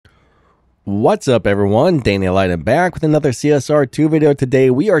What's up everyone, Daniel Lighten back with another CSR2 video.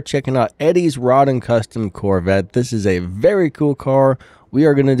 Today we are checking out Eddie's Rod and Custom Corvette. This is a very cool car. We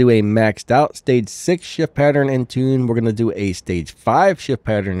are going to do a maxed out stage 6 shift pattern and tune. We're going to do a stage 5 shift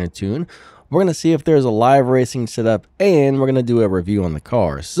pattern and tune. We're going to see if there's a live racing setup, and we're going to do a review on the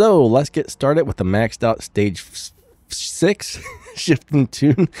car. So let's get started with the maxed out stage 6 shift and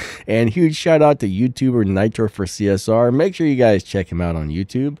tune. And huge shout out to YouTuber Nitro for CSR. Make sure you guys check him out on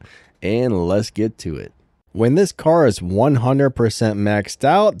YouTube. And let's get to it. When this car is 100% maxed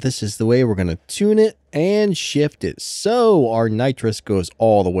out, this is the way we're going to tune it and shift it. So our nitrous goes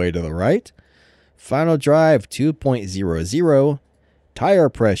all the way to the right. Final drive 2.00. Tire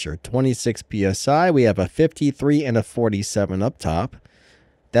pressure 26 psi. We have a 53 and a 47 up top.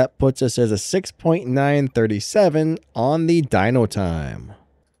 That puts us as a 6.937 on the dyno time.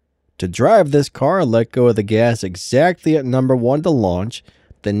 To drive this car, let go of the gas exactly at number 1 to launch.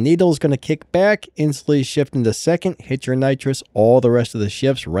 The needle's going to kick back, instantly shift into second, hit your nitrous, all the rest of the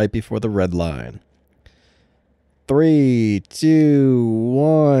shifts right before the red line. 3, 2,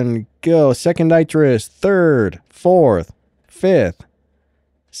 1, go. Second nitrous, third, fourth, fifth,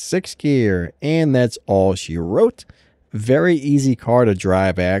 sixth gear, and that's all she wrote. Very easy car to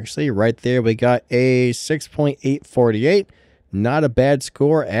drive, actually. Right there, we got a 6.848. Not a bad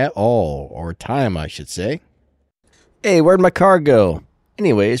score at all, or time, I should say. Hey, where'd my car go?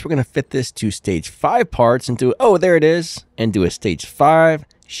 Anyways, we're going to fit this to stage 5 parts and do, oh, there it is, and do a stage 5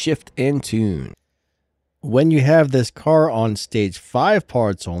 shift and tune. When you have this car on stage 5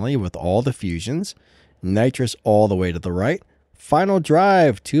 parts only with all the fusions, nitrous all the way to the right, final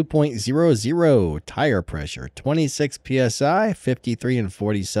drive 2.00, tire pressure 26 psi, 53 and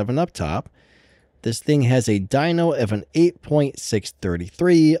 47 up top. This thing has a dyno of an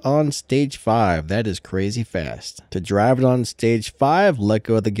 8.633 on stage 5. That is crazy fast. To drive it on stage 5, let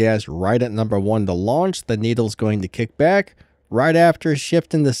go of the gas right at number 1 to launch. The needle's going to kick back. Right after,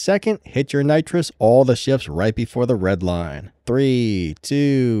 shift into second, hit your nitrous, all the shifts right before the red line. 3,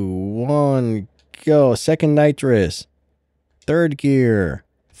 2, 1, go. Second nitrous, third gear,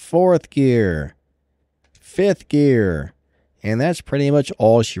 fourth gear, fifth gear. And that's pretty much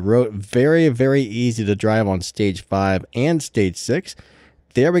all she wrote. Very, very easy to drive on stage 5 and stage 6.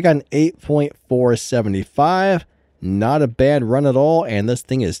 There we got an 8.475. Not a bad run at all. And this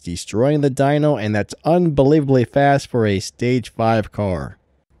thing is destroying the dyno. And that's unbelievably fast for a stage 5 car.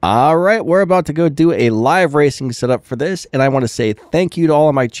 All right, we're about to go do a live racing setup for this, and I want to say thank you to all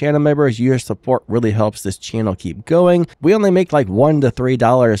of my channel members. Your support really helps this channel keep going. We only make like $1 to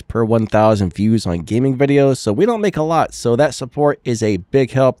 $3 per 1,000 views on gaming videos, so we don't make a lot, so that support is a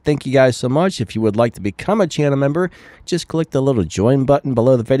big help. Thank you guys so much. If you would like to become a channel member, just click the little join button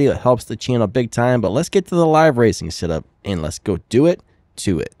below the video. It helps the channel big time, but let's get to the live racing setup, and let's go do it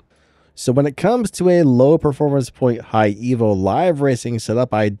to it. So when it comes to a low performance point high evo live racing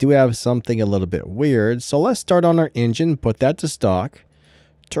setup, I do have something a little bit weird. So let's start on our engine, put that to stock.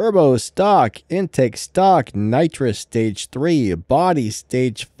 Turbo stock, intake stock, nitrous stage 3, body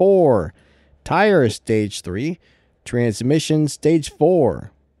stage 4, tire stage 3, transmission stage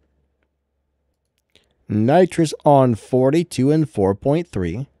 4. Nitrous on 42 and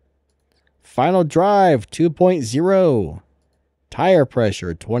 4.3. Final drive 2.0. Tire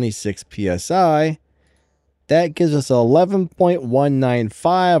pressure 26 psi. That gives us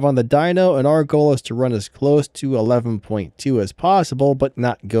 11.195 on the dyno, and our goal is to run as close to 11.2 as possible, but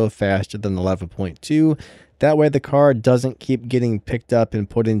not go faster than 11.2. That way the car doesn't keep getting picked up and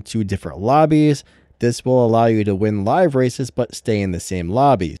put into different lobbies. This will allow you to win live races but stay in the same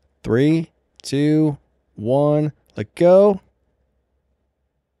lobby. 3, 2, 1, let go.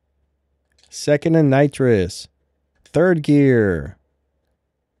 Second and nitrous. Third gear,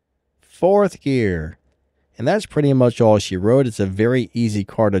 fourth gear, and that's pretty much all she wrote. It's a very easy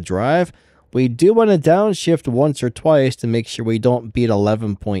car to drive. We do want to downshift once or twice to make sure we don't beat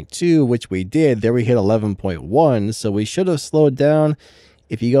 11.2, which we did. There we hit 11.1, so we should have slowed down.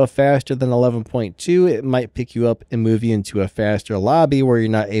 If you go faster than 11.2, it might pick you up and move you into a faster lobby where you're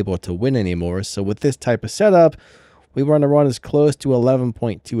not able to win anymore. So with this type of setup, we want to run as close to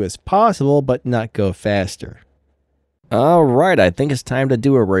 11.2 as possible, but not go faster. All right, I think it's time to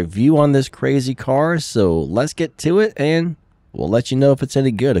do a review on this crazy car, so let's get to it, and we'll let you know if it's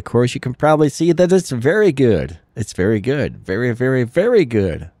any good. Of course, you can probably see that it's very good. It's very good. Very, very, very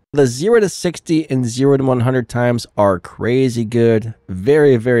good. The 0 to 60 and 0 to 100 times are crazy good.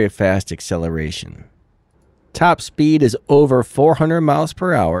 Very, very fast acceleration. Top speed is over 400 miles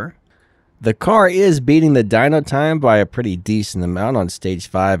per hour. The car is beating the dyno time by a pretty decent amount on stage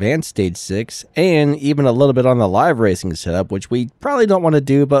 5 and stage 6, and even a little bit on the live racing setup, which we probably don't want to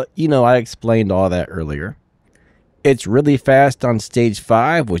do, but you know, I explained all that earlier. It's really fast on stage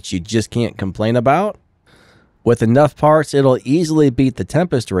 5, which you just can't complain about. With enough parts, it'll easily beat the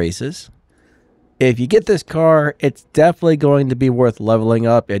Tempest races. If you get this car, it's definitely going to be worth leveling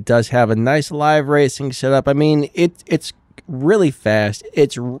up. It does have a nice live racing setup. I mean, it's really fast.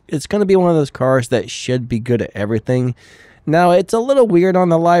 It's going to be one of those cars that should be good at everything. Now, it's a little weird on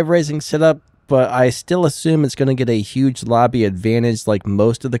the live racing setup, but I still assume it's going to get a huge lobby advantage like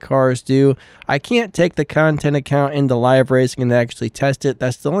most of the cars do. I can't take the content account into live racing and actually test it.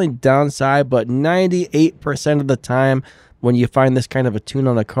 That's the only downside, but 98% of the time when you find this kind of a tune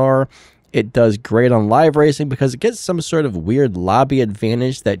on a car, it does great on live racing because it gets some sort of weird lobby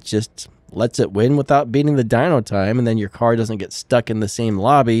advantage that just lets it win without beating the dyno time, and then your car doesn't get stuck in the same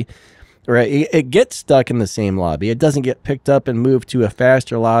lobby. Right? It gets stuck in the same lobby. It doesn't get picked up and moved to a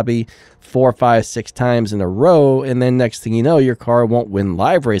faster lobby 4, 5, 6 times in a row, and then next thing you know, your car won't win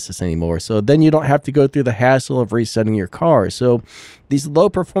live races anymore. So then you don't have to go through the hassle of resetting your car. So these low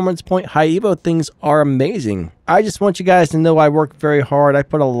performance point high evo things are amazing. I just want you guys to know I work very hard. I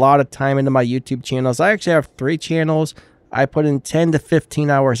put a lot of time into my YouTube channels. I actually have 3 channels. I put in 10 to 15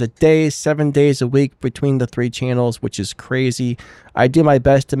 hours a day, 7 days a week between the 3 channels, which is crazy. I do my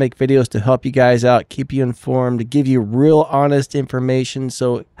best to make videos to help you guys out, keep you informed, to give you real honest information.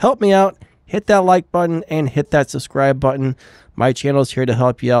 So help me out, hit that like button and hit that subscribe button. My channel is here to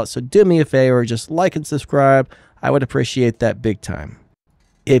help you out. So do me a favor, just like and subscribe. I would appreciate that big time.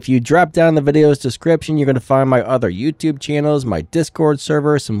 If you drop down the video's description, you're going to find my other YouTube channels, my Discord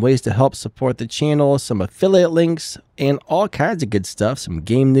server, some ways to help support the channel, some affiliate links, and all kinds of good stuff. Some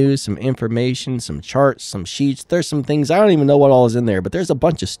game news, some information, some charts, some sheets. There's some things, I don't even know what all is in there, but there's a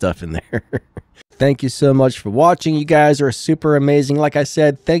bunch of stuff in there. Thank you so much for watching. You guys are super amazing. Like I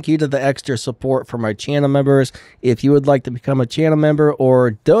said, thank you to the extra support for my channel members. If you would like to become a channel member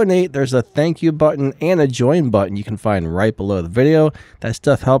or donate, there's a thank you button and a join button you can find right below the video. That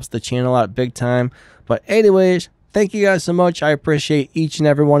stuff helps the channel out big time. But anyways, thank you guys so much. I appreciate each and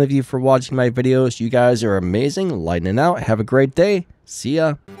every one of you for watching my videos. You guys are amazing. Lightning out. Have a great day. See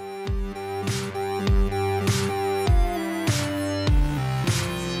ya.